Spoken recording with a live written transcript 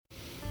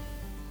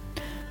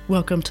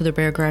Welcome to the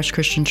Beargrass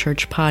Christian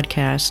Church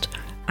podcast.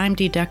 I'm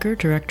Dee Decker,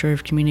 Director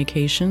of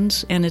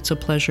Communications, and it's a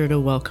pleasure to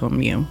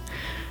welcome you.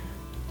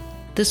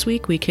 This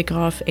week we kick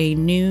off a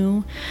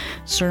new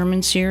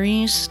sermon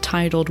series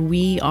titled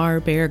We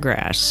Are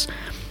Beargrass.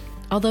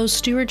 Although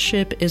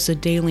stewardship is a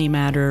daily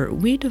matter,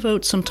 we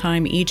devote some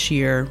time each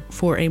year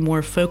for a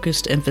more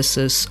focused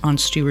emphasis on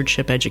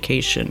stewardship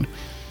education.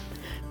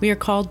 We are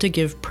called to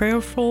give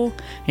prayerful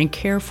and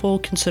careful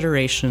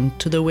consideration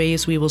to the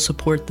ways we will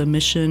support the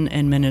mission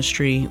and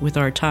ministry with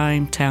our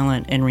time,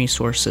 talent, and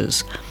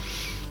resources.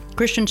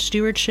 Christian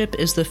stewardship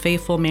is the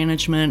faithful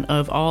management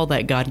of all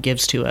that God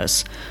gives to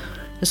us,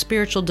 a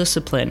spiritual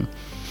discipline,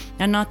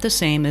 and not the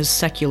same as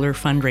secular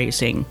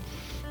fundraising.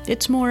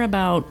 It's more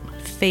about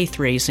faith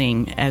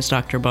raising, as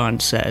Dr.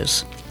 Bond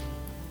says.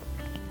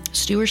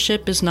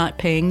 Stewardship is not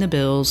paying the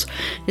bills,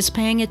 it's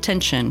paying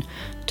attention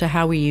to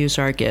how we use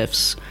our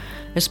gifts.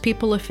 As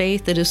people of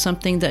faith, it is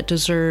something that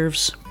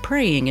deserves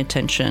praying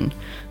attention,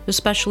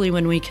 especially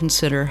when we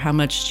consider how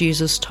much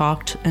Jesus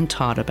talked and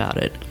taught about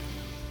it.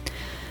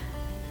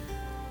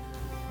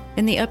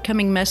 In the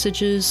upcoming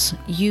messages,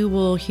 you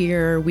will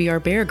hear We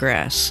Are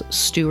Beargrass,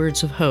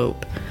 Stewards of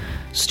Hope,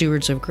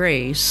 Stewards of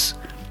Grace,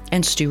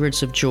 and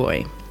Stewards of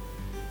Joy.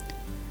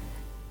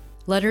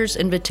 Letters,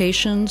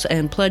 invitations,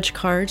 and pledge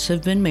cards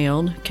have been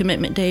mailed.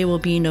 Commitment Day will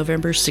be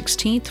November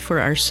 16th for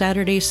our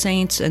Saturday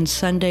Saints and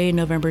Sunday,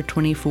 November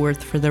 24th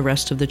for the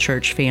rest of the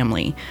church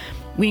family.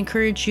 We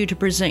encourage you to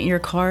present your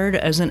card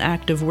as an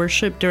act of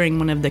worship during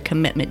one of the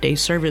Commitment Day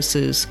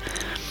services.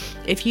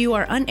 If you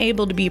are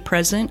unable to be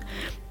present,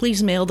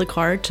 please mail the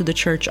card to the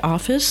church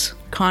office.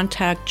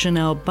 Contact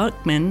Janelle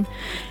Buckman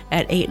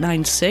at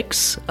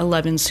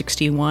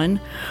 896-1161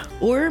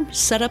 or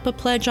set up a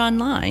pledge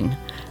online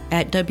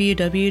at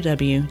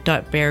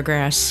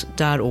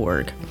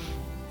www.beargrass.org.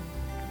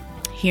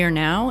 Here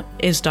now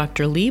is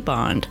Dr. Lee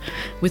Bond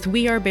with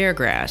We Are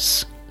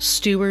Beargrass,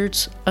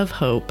 Stewards of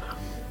Hope.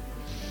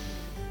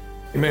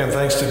 Amen.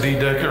 Thanks to Dee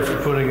Decker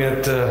for putting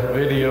that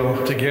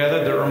video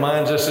together that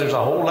reminds us there's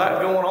a whole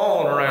lot going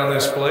on around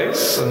this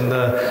place. And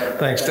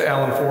thanks to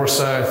Alan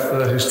Forsyth,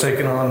 who's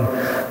taken on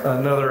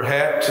another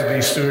hat to be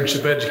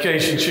Stewardship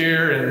Education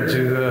Chair and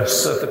to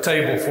set the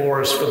table for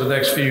us for the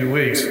next few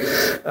weeks.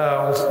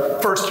 We'll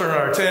first turn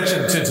our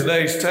attention to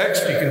today's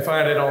text. You can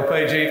find it on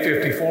page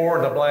 854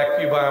 in the black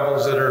pew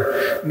Bibles that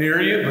are near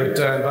you. But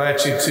I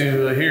invite you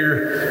to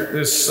hear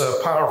this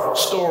powerful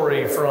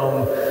story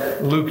from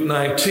Luke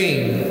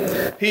 19.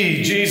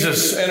 He,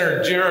 Jesus,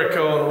 entered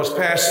Jericho and was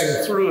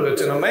passing through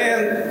it, and a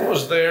man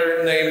was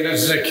there named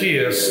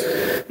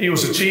Zacchaeus. He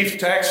was a chief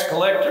tax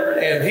collector,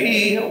 and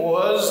he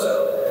was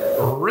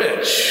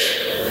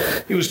rich.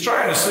 He was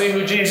trying to see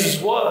who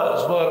Jesus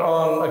was, but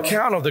on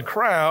account of the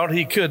crowd,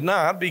 he could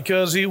not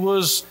because he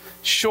was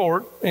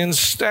short in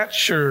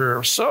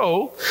stature.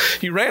 So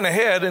he ran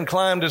ahead and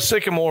climbed a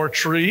sycamore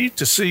tree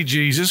to see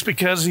Jesus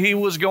because he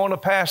was going to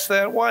pass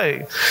that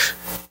way.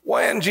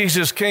 When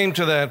Jesus came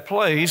to that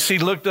place, he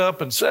looked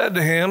up and said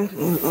to him,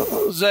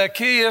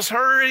 Zacchaeus,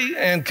 hurry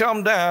and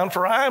come down,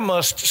 for I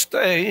must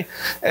stay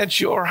at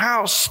your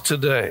house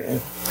today.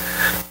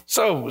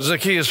 So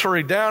Zacchaeus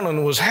hurried down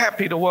and was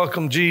happy to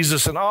welcome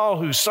Jesus, and all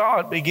who saw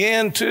it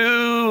began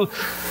to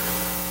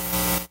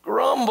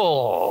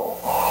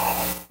grumble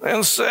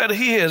and said,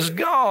 he has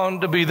gone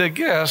to be the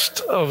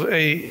guest of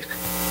a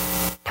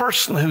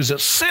person who's a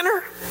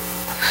sinner.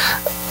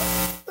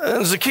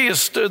 And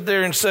Zacchaeus stood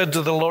there and said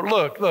to the Lord,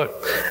 look,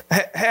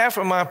 half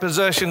of my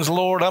possessions,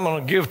 Lord, I'm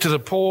going to give to the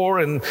poor.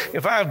 And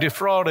if I've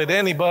defrauded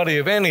anybody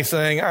of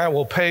anything, I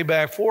will pay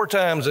back 4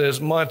 times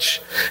as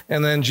much.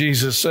 And then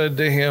Jesus said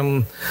to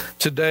him,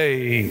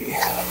 today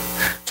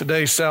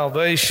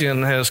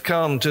salvation has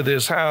come to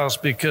this house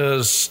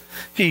because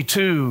he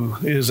too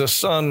is a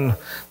son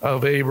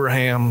of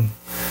Abraham.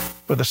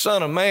 For the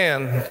Son of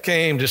Man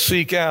came to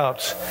seek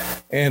out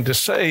and to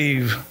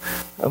save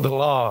the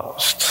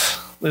lost.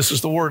 This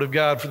is the word of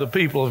God for the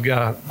people of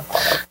God.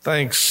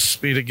 Thanks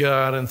be to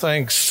God, and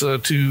thanks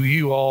to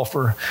you all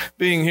for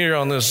being here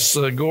on this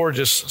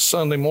gorgeous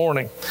Sunday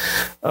morning.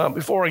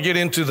 Before I get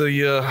into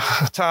the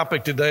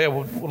topic today, I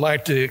would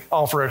like to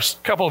offer a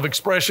couple of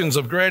expressions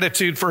of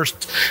gratitude.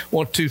 First, I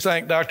want to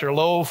thank Dr.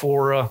 Lowe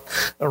for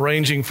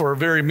arranging for a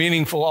very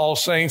meaningful All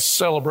Saints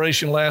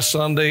celebration last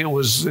Sunday.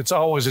 It's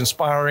always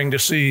inspiring to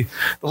see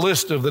the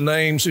list of the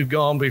names who've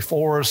gone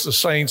before us, the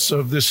saints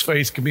of this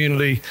faith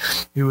community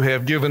who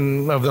have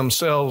given of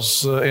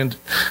themselves and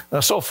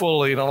so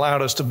fully and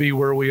allowed us to be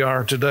where we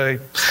are today.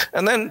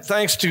 And then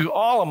thanks to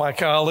all of my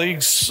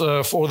colleagues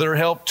for their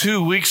help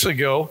 2 weeks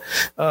ago.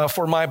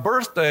 For my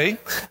birthday,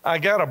 I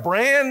got a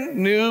brand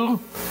new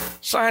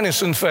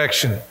sinus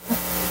infection.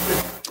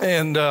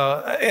 And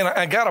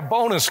I got a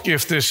bonus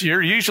gift this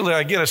year. Usually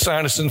I get a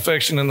sinus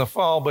infection in the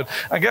fall, but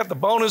I got the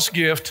bonus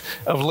gift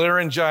of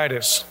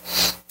laryngitis.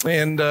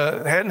 And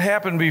hadn't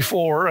happened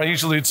before.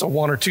 Usually it's a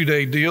 1 or 2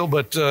 day deal,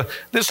 but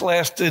this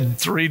lasted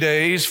 3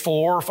 days,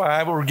 4 or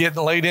 5. We were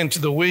getting late into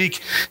the week,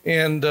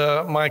 and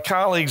my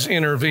colleagues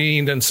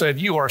intervened and said,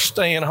 "You are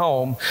staying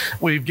home.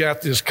 We've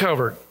got this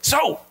covered."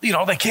 So,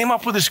 they came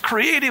up with this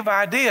creative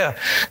idea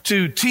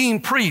to team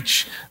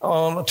preach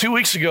 2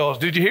 weeks ago.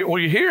 Were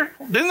you here?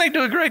 Didn't they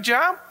do a great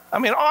job? I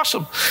mean,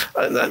 awesome.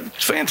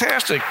 That's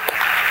fantastic.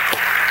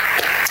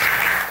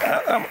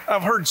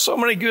 I've heard so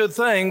many good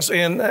things,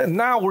 and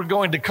now we're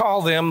going to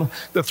call them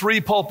the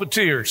three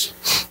pulpiteers.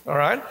 All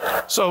right,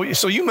 so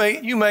you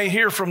may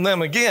hear from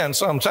them again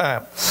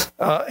sometime.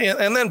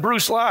 And then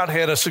Bruce Lott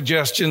had a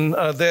suggestion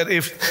that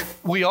if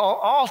we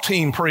all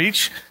team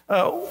preach,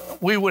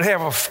 we would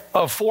have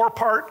a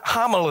 4-part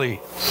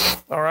homily.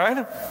 All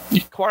right,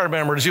 choir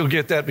members, you'll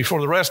get that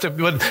before the rest of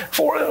it. But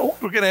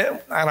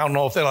I don't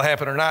know if that'll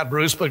happen or not,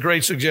 Bruce, but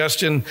great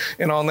suggestion.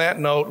 And on that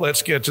note,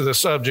 let's get to the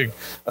subject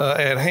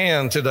at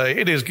hand today.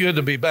 It is good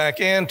to be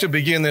back and to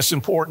begin this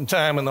important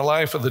time in the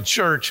life of the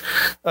church.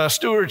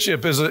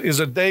 Stewardship is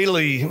a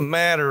daily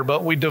matter,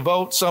 but we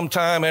devote some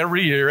time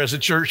every year as a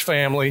church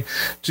family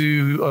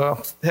to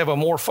have a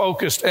more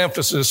focused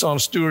emphasis on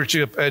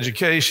stewardship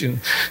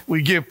education.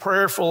 We give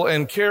prayerful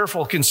and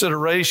careful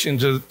consideration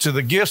to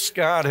the gifts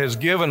God has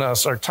given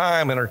us, our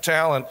time and our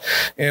talent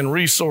and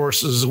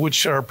resources,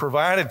 which are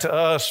provided to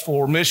us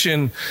for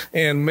mission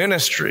and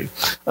ministry.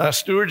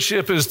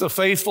 Stewardship is the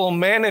faithful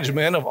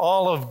management of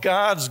all of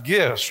God's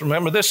gifts.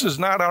 Remember, this is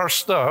not our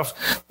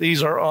stuff.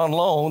 These are on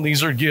loan.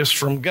 These are gifts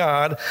from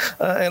God.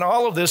 And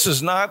all of this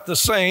is not the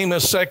same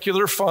as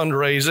secular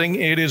fundraising.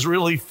 It is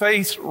really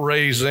faith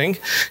raising.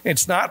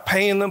 It's not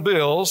paying the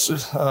bills.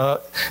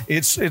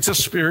 It's a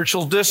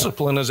spiritual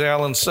discipline, as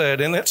Alan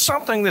said, and it's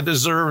something that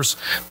deserves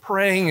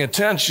praying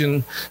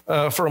attention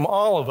from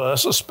all of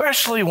us,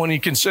 especially when you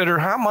consider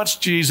how much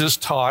Jesus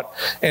taught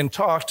and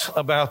talked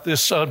about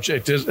this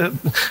subject.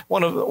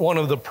 One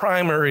of the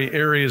primary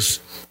areas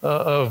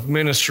of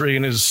ministry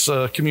in his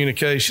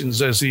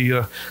communications as he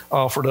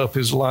offered up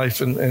his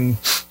life and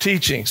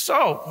teaching.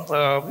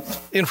 So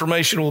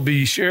information will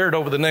be shared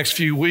over the next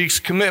few weeks.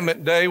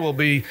 Commitment Day will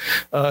be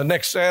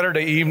next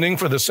Saturday evening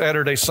for the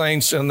Saturday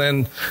Saints, and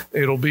then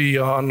it'll be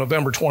on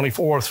November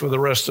 24th for the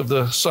rest of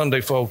the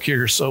Sunday folk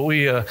here. So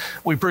we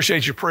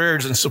appreciate your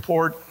prayers and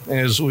support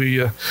as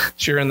we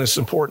share in this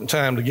important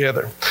time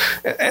together.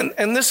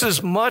 And this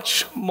is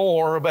much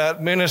more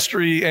about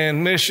ministry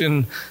and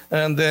mission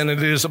than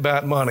it is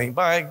about money.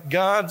 By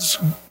God's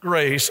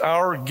grace,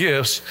 our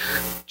gifts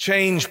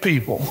change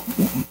people.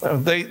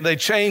 They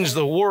change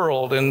the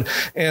world, and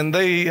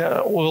they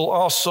will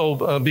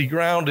also be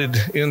grounded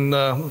in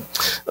a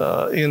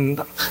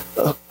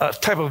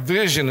type of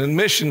vision and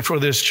mission for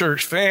this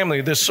church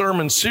family. This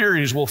sermon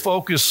series will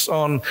focus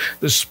on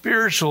the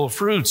spiritual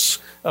fruits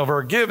of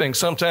our giving.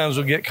 Sometimes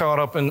we get caught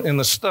up in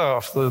the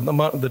stuff,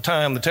 the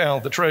time, the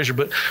talent, the treasure,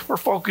 but we're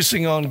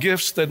focusing on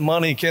gifts that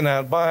money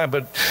cannot buy,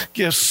 but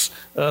gifts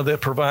that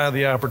provide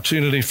the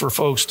opportunity for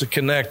folks to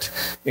connect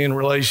in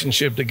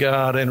relationship to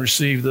God and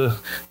receive the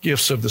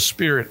gifts of the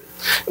Spirit.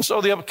 And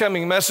so the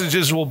upcoming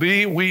messages will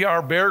be, we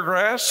are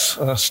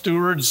Beargrass,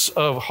 stewards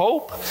of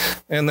hope,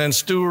 and then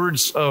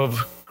stewards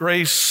of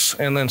grace,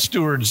 and then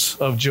stewards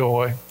of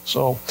joy.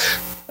 So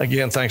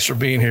again, thanks for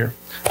being here.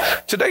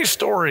 Today's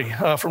story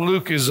from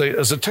Luke is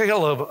a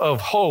tale of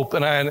hope,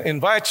 and I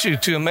invite you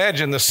to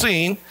imagine the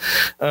scene.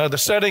 The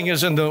setting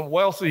is in the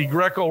wealthy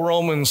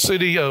Greco-Roman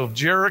city of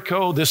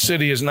Jericho. This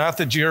city is not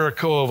the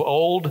Jericho of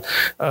old.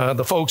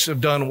 The folks have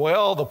done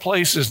well. The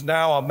place is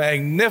now a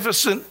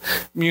magnificent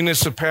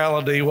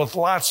municipality with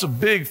lots of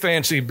big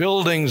fancy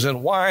buildings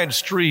and wide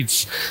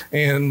streets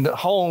and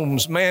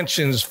homes,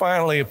 mansions,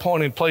 finally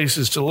appointed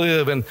places to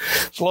live. And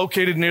it's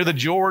located near the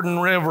Jordan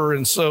River,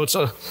 and so it's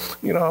a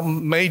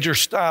major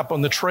stop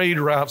on the trade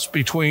routes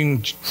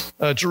between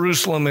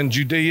Jerusalem and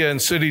Judea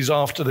and cities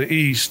off to the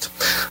east,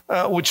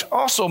 which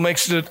also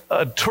makes it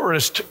a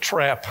tourist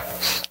trap.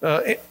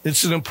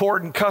 It's an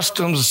important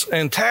customs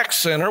and tax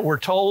center where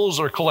tolls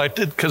are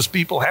collected because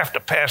people have to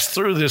pass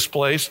through this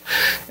place.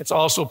 It's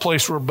also a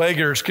place where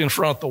beggars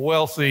confront the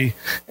wealthy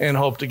and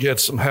hope to get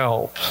some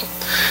help.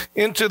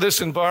 Into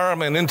this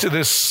environment, into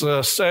this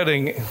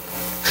setting,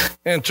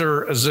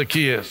 enter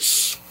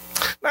Zacchaeus.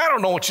 Now, I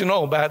don't know what you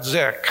know about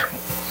Zach.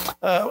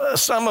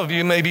 Some of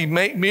you may be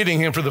meeting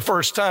him for the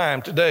first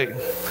time today,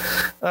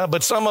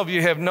 but some of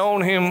you have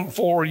known him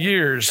for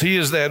years. He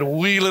is that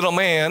wee little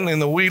man in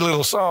the wee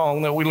little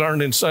song that we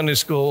learned in Sunday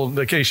school,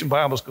 Vacation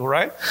Bible School,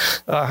 right?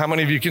 How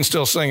many of you can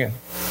still sing it?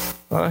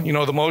 You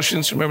know the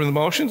motions? Remember the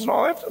motions and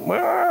all that?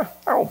 Well,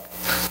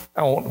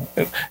 I won't.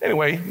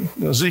 Anyway,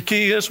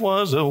 Zacchaeus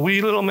was a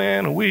wee little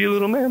man. A wee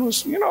little man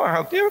was,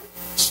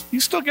 you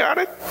still got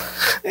it.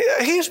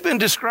 Yeah, he's been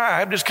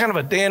described as kind of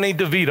a Danny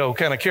DeVito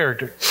kind of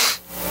character.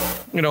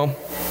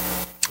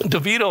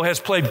 DeVito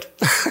has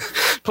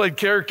played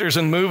characters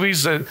in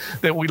movies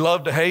that we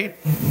love to hate.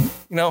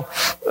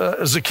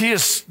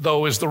 Zacchaeus,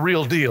 though, is the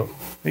real deal.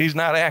 He's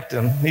not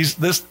acting. He's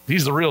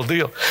the real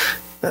deal.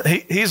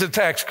 He's a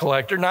tax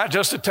collector, not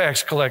just a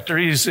tax collector.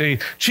 He's a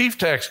chief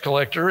tax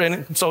collector,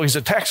 and so he's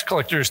a tax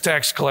collector's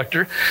tax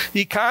collector.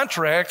 He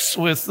contracts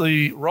with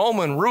the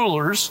Roman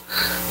rulers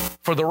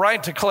for the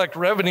right to collect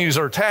revenues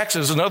or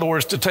taxes, in other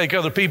words, to take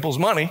other people's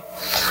money.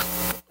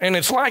 And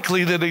it's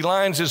likely that he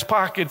lines his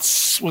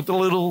pockets with a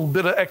little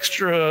bit of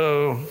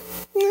extra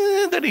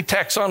that he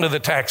tacks onto the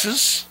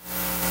taxes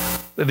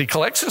that he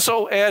collects. And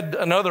so add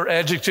another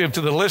adjective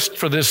to the list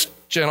for this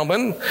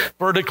gentleman: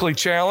 vertically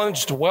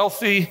challenged,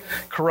 wealthy,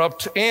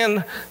 corrupt,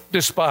 and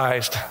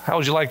despised. How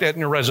would you like that in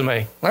your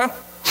resume? Huh?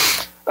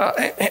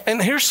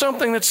 And here's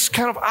something that's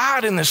kind of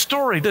odd in this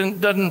story.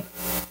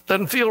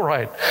 Doesn't feel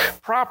right.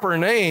 Proper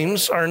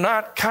names are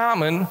not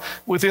common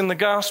within the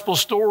gospel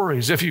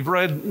stories. If you've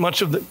read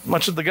much of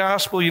the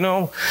gospel, you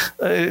know,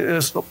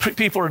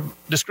 people are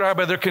described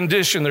by their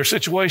condition, their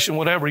situation,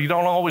 whatever. You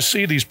don't always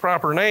see these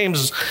proper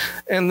names.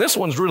 And this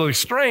one's really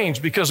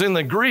strange because in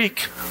the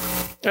Greek,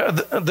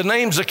 the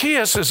name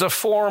Zacchaeus is a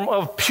form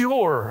of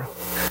pure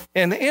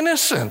and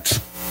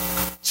innocent.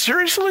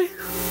 Seriously?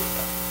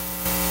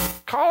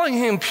 Calling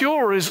him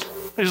pure is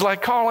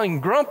like calling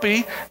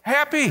grumpy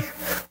happy.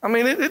 I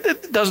mean,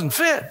 it doesn't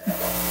fit.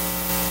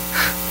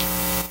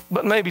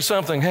 But maybe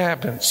something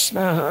happens.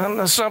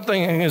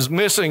 Something is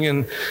missing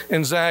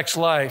in Zach's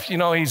life. You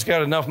know, he's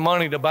got enough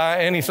money to buy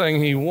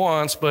anything he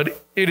wants,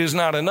 but it is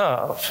not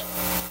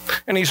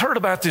enough. And he's heard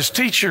about this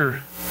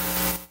teacher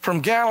from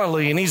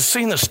Galilee, and he's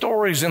seen the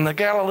stories in the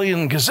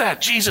Galilean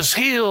Gazette. Jesus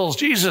heals.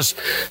 Jesus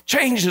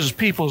changes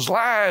people's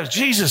lives.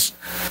 Jesus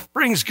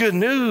brings good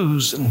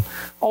news. And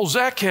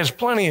Zach has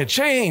plenty of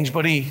change,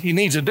 but he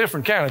needs a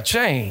different kind of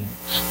change.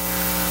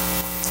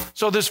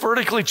 So this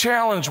vertically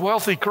challenged,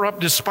 wealthy,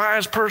 corrupt,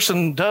 despised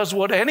person does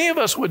what any of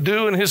us would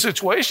do in his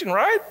situation,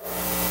 right?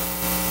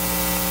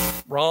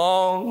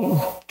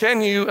 Wrong. Can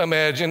you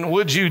imagine,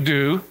 would you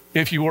do,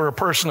 if you were a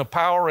person of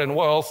power and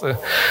wealth,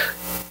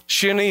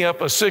 shinny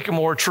up a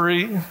sycamore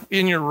tree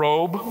in your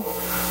robe?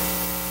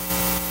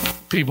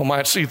 People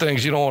might see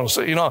things you don't want to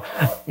see. You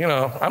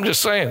know, I'm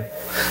just saying.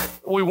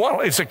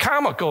 It's a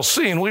comical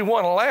scene. We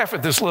want to laugh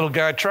at this little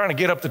guy trying to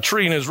get up the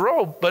tree in his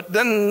robe, but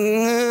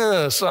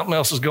then something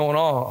else is going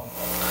on.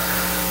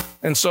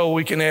 And so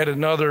we can add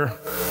another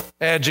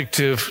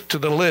adjective to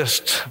the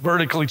list: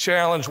 vertically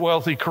challenged,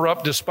 wealthy,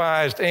 corrupt,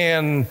 despised,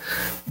 and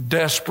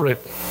desperate.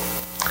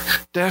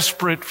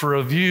 Desperate for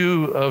a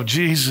view of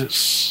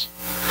Jesus.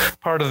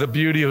 Part of the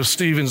beauty of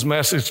Stephen's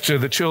message to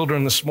the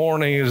children this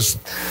morning is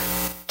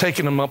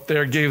taking them up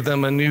there, gave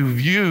them a new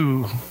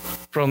view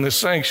from the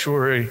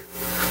sanctuary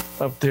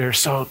up there.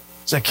 So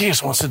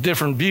Zacchaeus wants a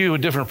different view, a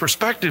different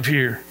perspective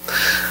here.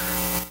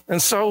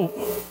 And so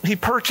he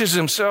perches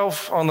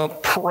himself on the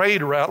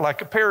parade route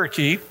like a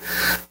parakeet,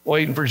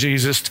 waiting for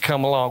Jesus to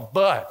come along.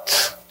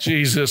 But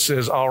Jesus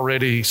has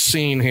already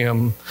seen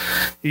him.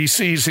 He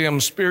sees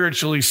him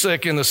spiritually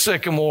sick in the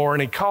sycamore,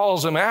 and he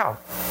calls him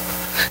out.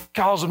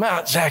 Calls him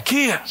out,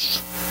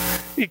 Zacchaeus.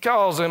 He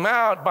calls him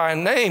out by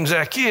name.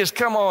 Zacchaeus,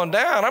 come on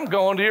down. I'm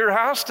going to your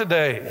house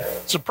today.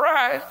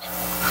 Surprise.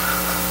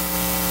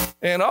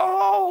 And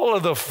all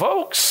of the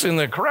folks in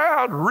the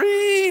crowd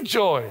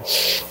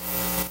rejoice.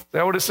 Is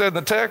that what it said in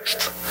the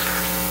text?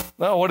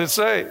 No, what did it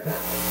say?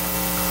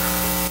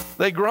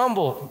 They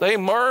grumbled, they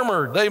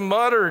murmured, they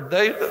muttered,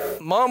 they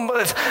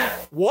mumbled.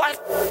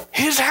 What?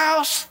 His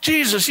house?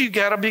 Jesus, you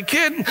got to be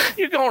kidding.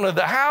 You're going to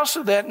the house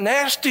of that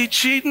nasty,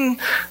 cheating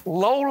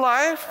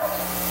lowlife?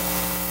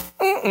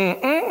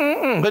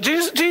 But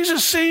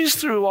Jesus sees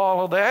through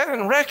all of that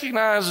and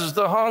recognizes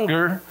the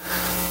hunger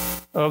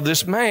of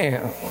this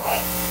man.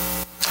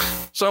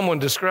 Someone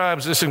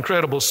describes this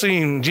incredible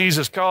scene.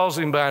 Jesus calls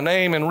him by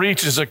name and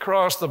reaches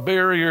across the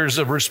barriers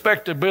of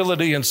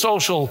respectability and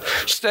social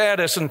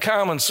status and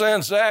common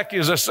sense. Zach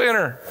is a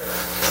sinner,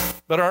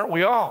 but aren't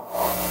we all?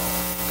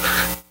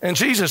 And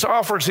Jesus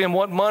offers him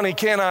what money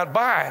cannot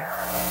buy.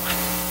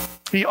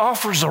 He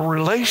offers a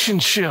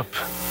relationship.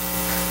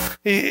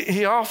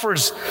 He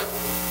offers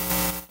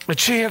a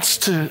chance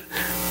to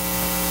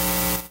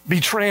be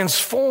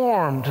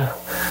transformed.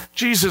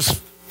 Jesus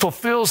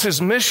fulfills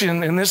his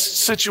mission in this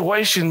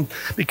situation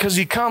because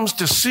he comes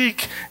to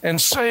seek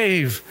and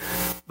save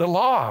the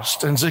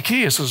lost, and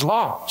Zacchaeus is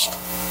lost.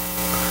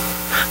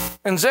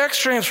 And Zach's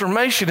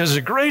transformation is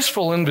a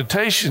graceful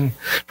invitation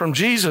from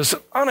Jesus,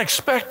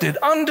 unexpected,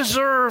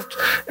 undeserved,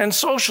 and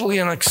socially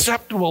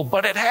unacceptable,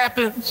 but it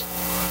happens.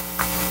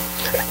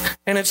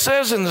 And it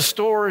says in the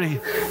story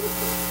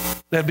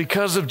that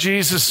because of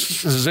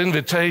Jesus'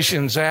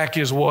 invitation, Zach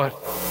is what?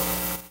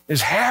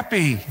 Is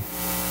happy.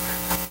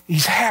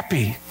 He's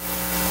happy.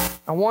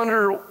 I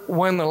wonder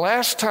when the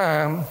last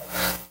time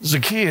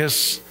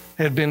Zacchaeus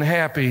had been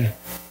happy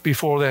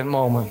before that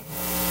moment.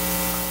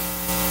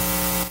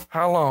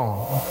 How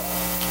long?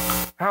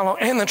 How long?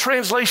 And the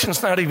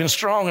translation's not even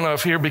strong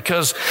enough here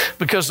because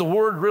the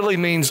word really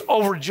means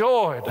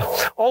overjoyed,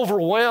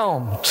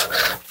 overwhelmed,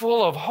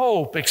 full of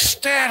hope,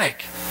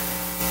 ecstatic.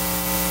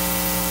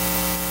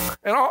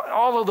 And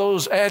all of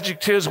those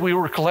adjectives we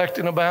were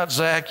collecting about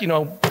Zach,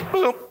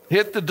 boom,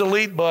 hit the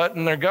delete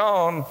button, they're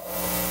gone.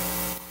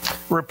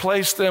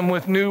 Replace them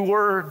with new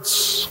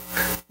words: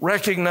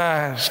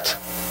 recognized,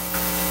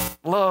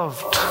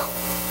 loved,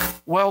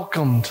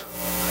 welcomed,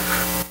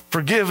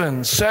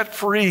 forgiven, set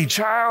free,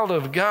 child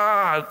of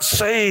God,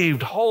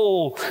 saved,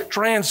 whole,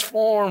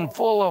 transformed,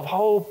 full of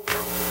hope.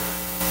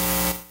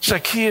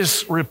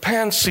 Zacchaeus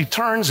repents. He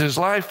turns his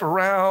life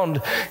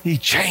around. He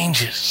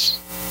changes.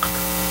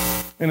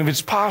 And if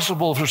it's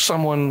possible for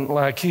someone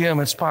like him,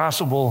 it's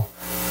possible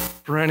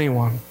for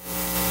anyone.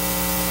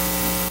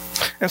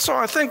 And so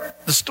I think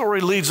the story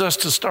leads us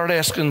to start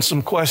asking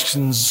some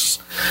questions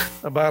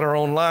about our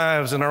own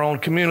lives and our own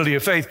community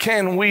of faith.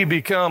 Can we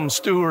become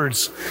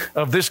stewards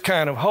of this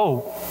kind of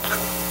hope?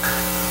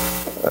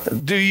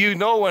 Do you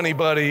know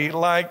anybody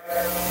like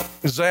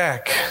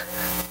Zach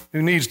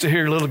who needs to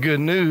hear a little good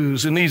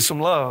news, who needs some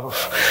love?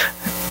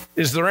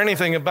 Is there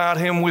anything about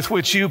him with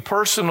which you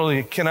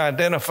personally can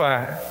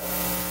identify?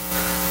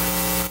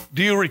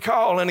 Do you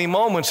recall any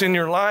moments in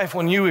your life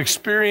when you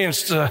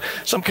experienced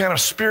some kind of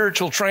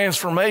spiritual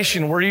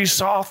transformation where you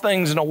saw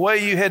things in a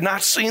way you had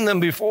not seen them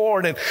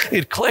before, and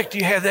it clicked?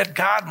 You had that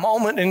God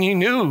moment and you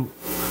knew.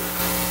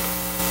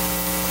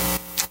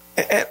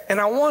 And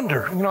I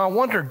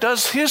wonder,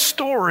 does his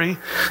story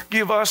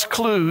give us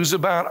clues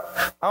about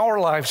our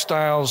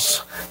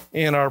lifestyles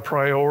and our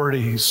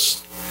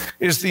priorities?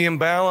 Is the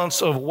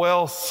imbalance of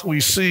wealth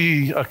we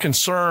see a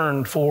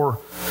concern for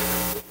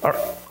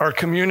our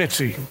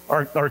community,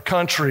 our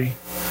country,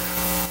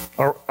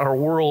 our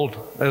world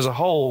as a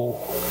whole?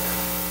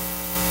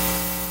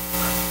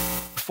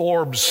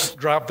 Forbes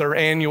dropped their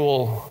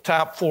annual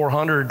top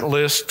 400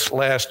 list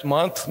last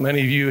month.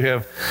 Many of you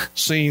have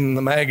seen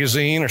the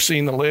magazine or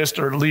seen the list,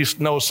 or at least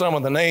know some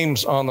of the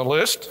names on the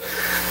list.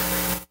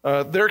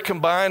 Their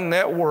combined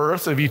net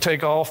worth, if you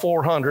take all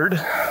 400,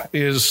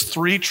 is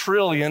 $3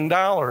 trillion.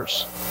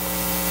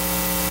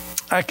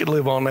 I could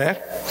live on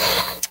that.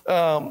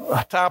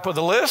 Top of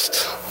the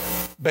list,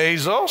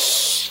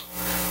 Bezos,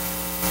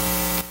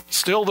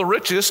 still the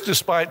richest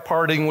despite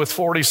parting with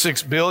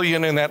 $46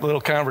 billion in that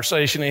little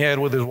conversation he had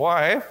with his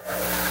wife.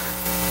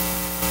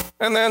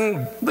 And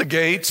then the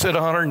Gates at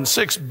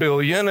 $106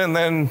 billion, and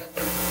then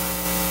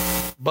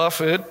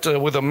Buffett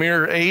with a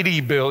mere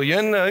 $80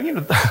 billion.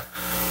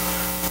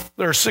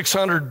 There are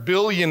 600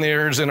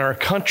 billionaires in our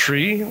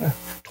country,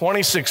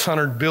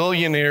 2,600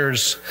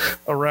 billionaires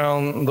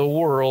around the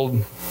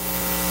world.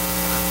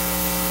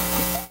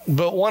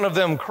 But one of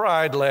them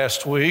cried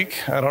last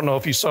week. I don't know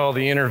if you saw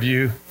the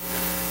interview.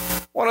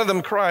 One of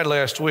them cried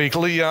last week,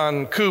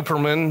 Leon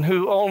Cooperman,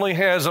 who only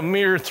has a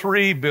mere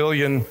 $3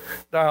 billion.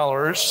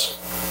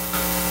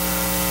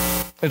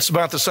 It's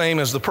about the same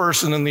as the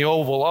person in the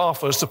Oval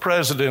Office. The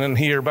president and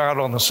he are about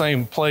on the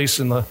same place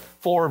in the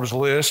Forbes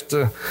list.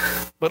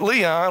 But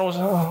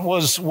Leon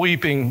was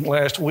weeping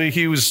last week.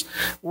 He was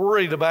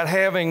worried about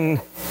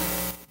having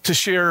to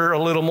share a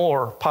little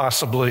more,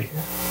 possibly.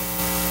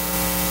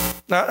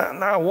 Now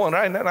I wonder,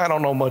 I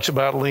don't know much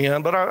about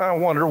Leon, but I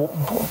wonder,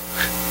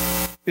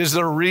 is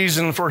there a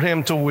reason for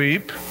him to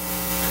weep?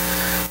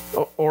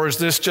 Or is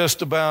this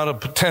just about a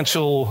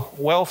potential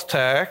wealth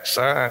tax?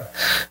 I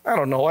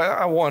don't know.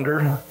 I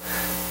wonder.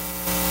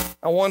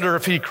 I wonder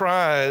if he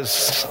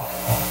cries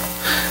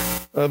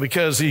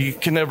because he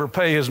can never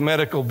pay his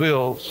medical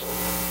bills.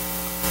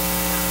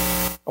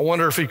 I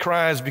wonder if he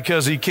cries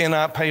because he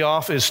cannot pay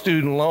off his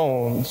student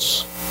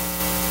loans.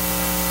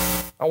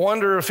 I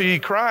wonder if he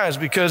cries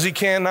because he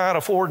cannot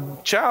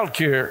afford child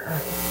care.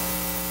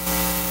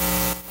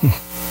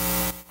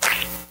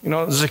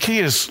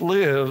 Zacchaeus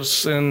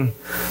lives, and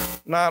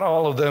not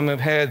all of them have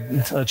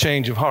had a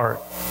change of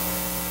heart.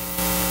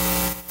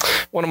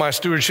 One of my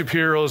stewardship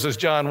heroes is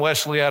John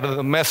Wesley out of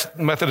the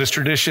Methodist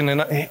tradition,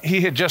 and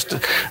he had just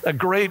a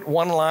great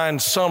one-line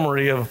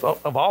summary of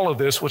all of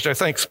this, which I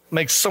think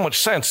makes so much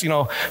sense.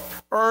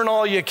 Earn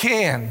all you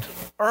can,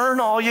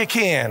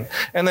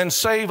 and then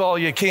save all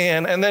you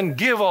can, and then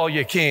give all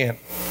you can.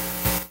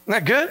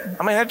 Isn't that good?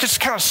 I mean, that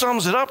just kind of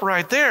sums it up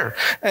right there.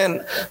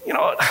 And,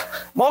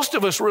 most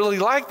of us really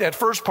like that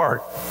first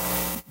part.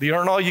 The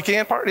earn all you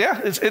can part. Yeah,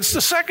 it's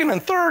the second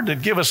and third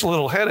that give us a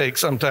little headache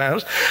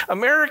sometimes.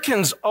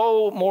 Americans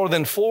owe more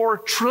than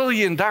 $4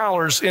 trillion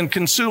in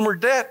consumer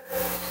debt.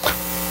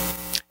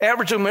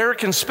 Average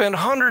Americans spend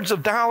hundreds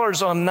of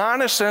dollars on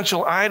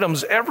non-essential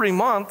items every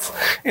month.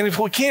 And if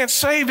we can't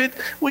save it,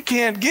 we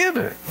can't give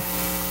it.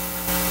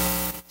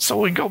 So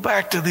we go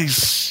back to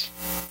these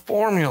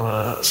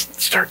formulas,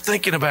 start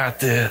thinking about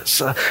this.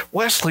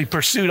 Wesley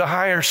pursued a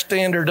higher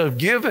standard of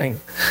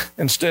giving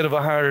instead of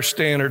a higher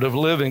standard of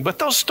living. But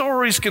those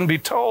stories can be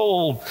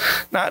told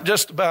not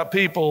just about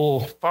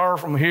people far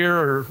from here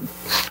or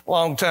a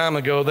long time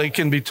ago. They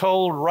can be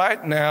told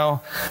right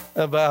now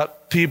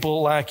about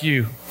people like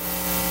you.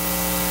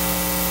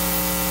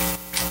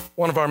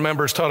 One of our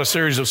members taught a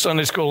series of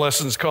Sunday school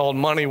lessons called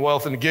Money,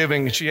 Wealth, and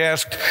Giving. She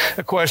asked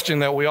a question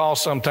that we all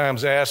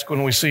sometimes ask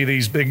when we see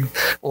these big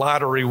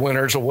lottery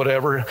winners or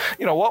whatever.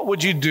 What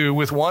would you do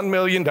with $1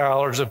 million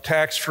of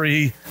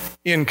tax-free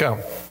income,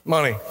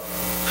 money?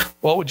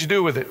 What would you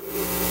do with it?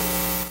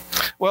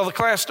 Well, the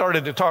class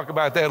started to talk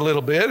about that a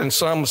little bit, and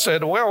some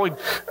said, well,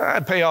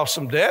 I'd pay off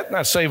some debt, and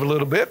I'd save a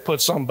little bit, put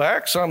some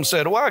back. Some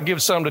said, well, I'd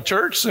give some to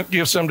church,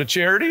 give some to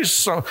charities.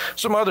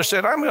 Some others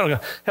said, I'm going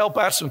to help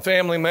out some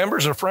family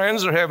members or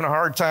friends that are having a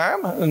hard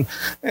time.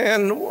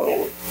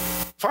 And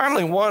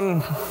finally,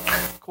 one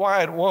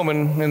quiet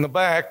woman in the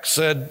back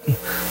said,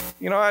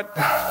 you know what,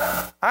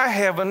 I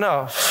have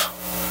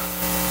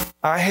enough.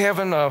 I have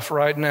enough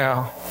right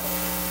now.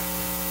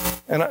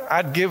 And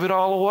I'd give it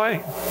all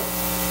away.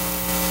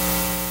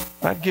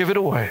 I'd give it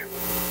away.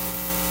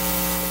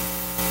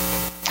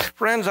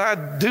 Friends,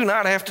 I do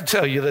not have to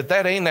tell you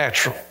that ain't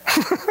natural.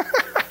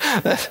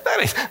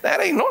 that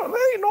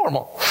ain't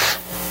normal.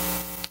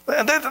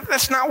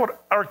 That's not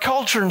what our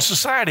culture and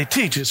society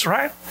teaches,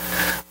 right?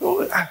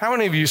 How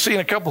many of you have seen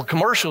a couple of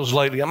commercials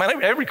lately? I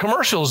mean, every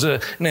commercial is an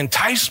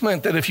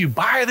enticement that if you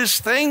buy this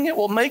thing, it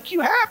will make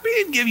you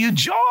happy and give you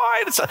joy.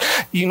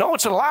 You know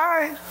it's a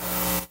lie.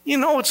 You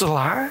know it's a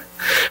lie.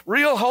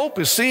 Real hope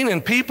is seen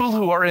in people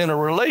who are in a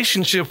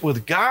relationship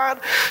with God,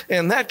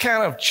 and that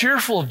kind of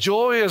cheerful,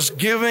 joyous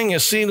giving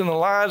is seen in the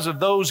lives of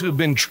those who've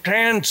been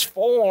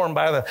transformed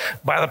by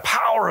the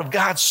power of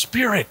God's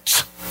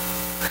Spirit.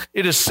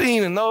 It is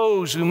seen in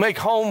those who make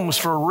homes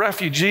for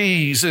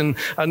refugees in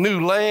a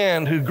new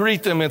land, who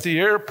greet them at the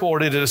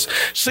airport. It is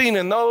seen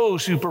in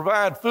those who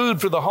provide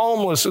food for the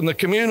homeless in the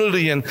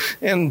community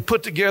and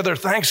put together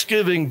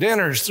Thanksgiving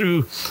dinners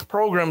through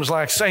programs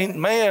like St.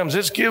 Mam's.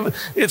 It's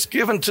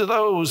given to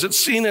those. It's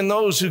seen in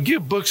those who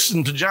give books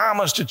and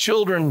pajamas to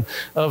children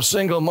of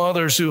single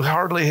mothers who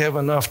hardly have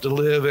enough to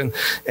live.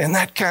 And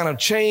that kind of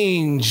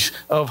change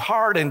of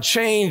heart and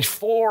change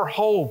for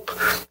hope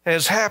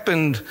has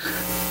happened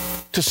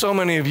to so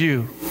many of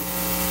you.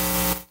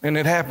 And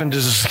it happened to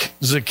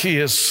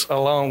Zacchaeus a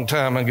long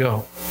time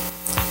ago.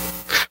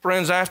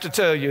 Friends, I have to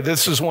tell you,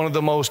 this is one of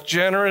the most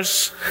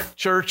generous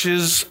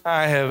churches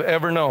I have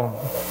ever known.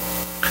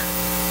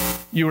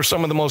 You are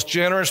some of the most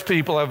generous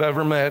people I've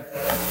ever met,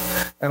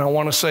 and I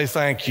want to say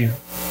thank you.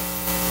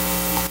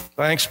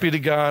 Thanks be to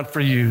God for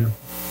you.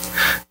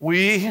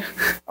 We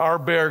are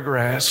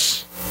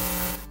Beargrass,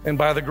 and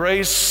by the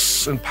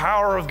grace and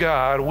power of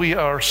God, we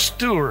are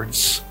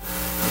stewards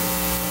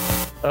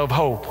of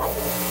hope.